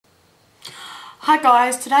Hi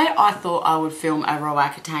guys, today I thought I would film a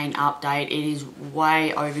Roaccutain update. It is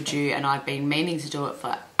way overdue and I've been meaning to do it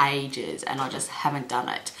for ages and I just haven't done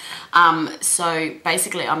it. So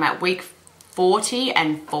basically I'm at week 40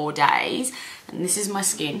 and 4 days and this is my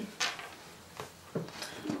skin.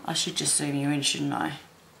 I should just zoom you in, shouldn't I?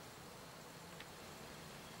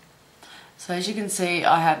 So as you can see,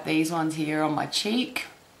 I have these ones here on my cheek.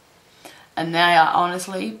 And they are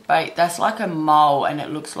honestly, that's like a mole and it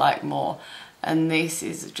looks like more. And this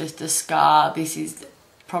is just a scar. This is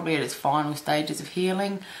probably at its final stages of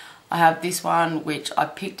healing. I have this one which I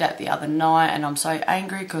picked at the other night and I'm so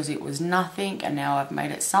angry because it was nothing and now I've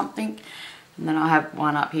made it something. And then I have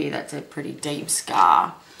one up here that's a pretty deep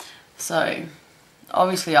scar. So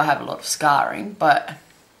obviously I have a lot of scarring, but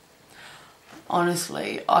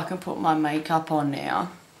honestly I can put my makeup on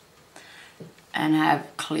now and have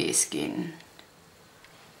clear skin.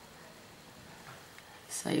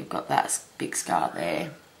 So you've got that big scar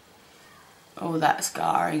there, all that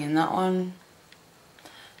scarring in that one,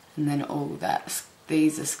 and then all that,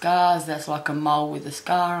 these are scars, that's like a mole with a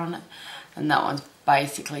scar on it, and that one's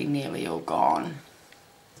basically nearly all gone.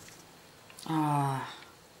 Ah,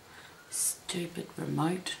 stupid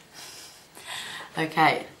remote.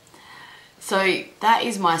 Okay, so that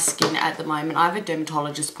is my skin at the moment. I have a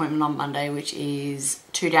dermatologist appointment on Monday, which is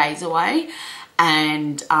 2 days away.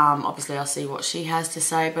 And obviously I'll see what she has to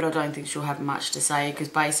say, but I don't think she'll have much to say because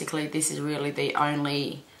basically this is really the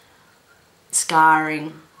only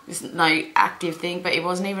scarring. There's no active thing, but it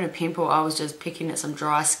wasn't even a pimple. I was just picking at some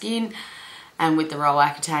dry skin, and with the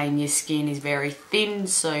Roaccutain your skin is very thin,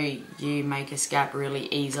 so you make a scab really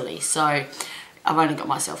easily. So I've only got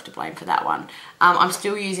myself to blame for that one. I'm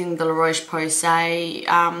still using the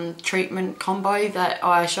Roaccutain treatment combo that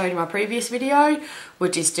I showed in my previous video,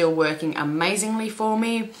 which is still working amazingly for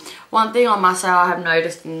me. One thing I must say I have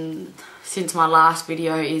noticed since my last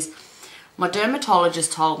video is my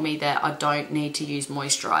dermatologist told me that I don't need to use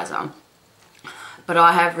moisturiser. But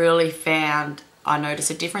I have really found I notice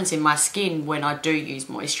a difference in my skin when I do use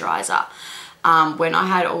moisturiser. When I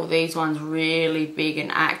had all these ones really big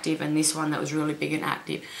and active and this one that was really big and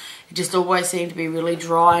active, it just always seemed to be really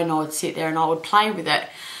dry and I would sit there and I would play with it.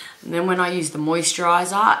 And then when I used the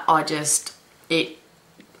moisturiser,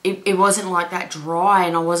 it wasn't like that dry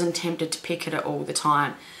and I wasn't tempted to pick at it all the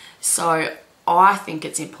time. So I think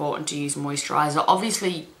it's important to use moisturiser.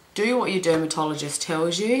 Obviously do what your dermatologist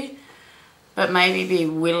tells you, but maybe be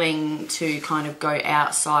willing to kind of go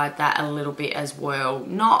outside that a little bit as well.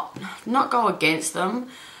 Not go against them,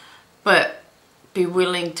 but be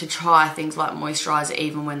willing to try things like moisturiser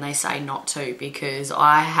even when they say not to, because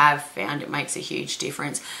I have found it makes a huge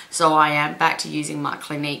difference. So I am back to using my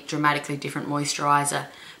Clinique Dramatically Different Moisturiser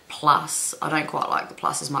Plus. I don't quite like the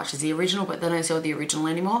Plus as much as the original, but they don't sell the original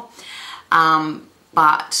anymore.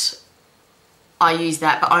 But I use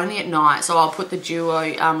that, but only at night. So I'll put the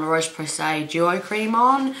Duo, La Roche-Posay Duo Cream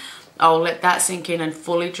on. I'll let that sink in and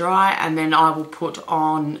fully dry, and then I will put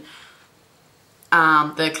on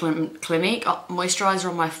the Clinique moisturiser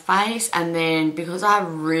on my face. And then because I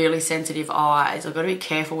have really sensitive eyes, I've got to be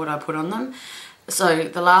careful what I put on them. So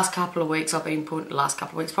the last couple of weeks I've been putting,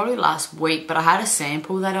 probably last week, but I had a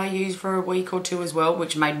sample that I used for a week or two as well,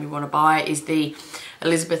 which made me want to buy it, is the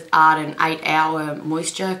Elizabeth Arden 8-Hour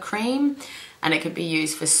Moisture Cream. And it can be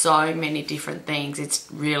used for so many different things. It's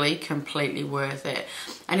really completely worth it.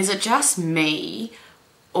 And is it just me,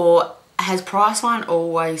 or has Priceline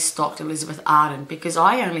always stocked Elizabeth Arden? Because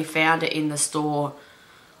I only found it in the store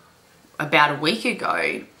about a week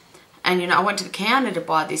ago. And you know, I went to the counter to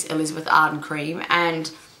buy this Elizabeth Arden cream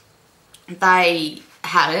and they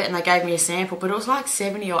had it and they gave me a sample, but it was like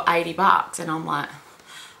 70 or 80 bucks. And I'm like,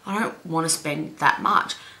 I don't want to spend that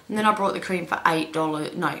much. And then I bought the cream for $8,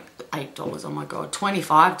 oh my God,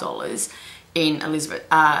 $25 in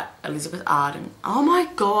Elizabeth Arden. Oh my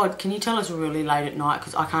God, can you tell it's really late at night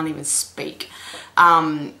because I can't even speak.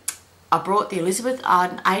 I brought the Elizabeth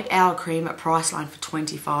Arden 8-Hour cream at Priceline for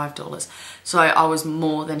 $25. So I was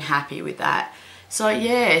more than happy with that. So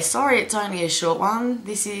yeah, sorry it's only a short one.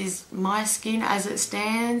 This is my skin as it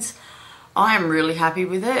stands. I am really happy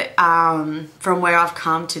with it. From where I've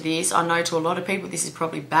come to this, I know to a lot of people this is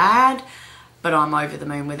probably bad, but I'm over the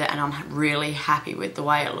moon with it and I'm really happy with the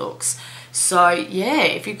way it looks. So yeah,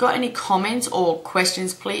 if you've got any comments or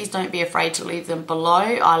questions, please don't be afraid to leave them below.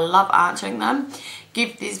 I love answering them.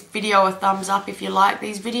 Give this video a thumbs up if you like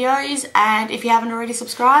these videos, and if you haven't already,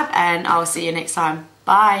 subscribe, and I'll see you next time.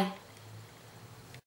 Bye.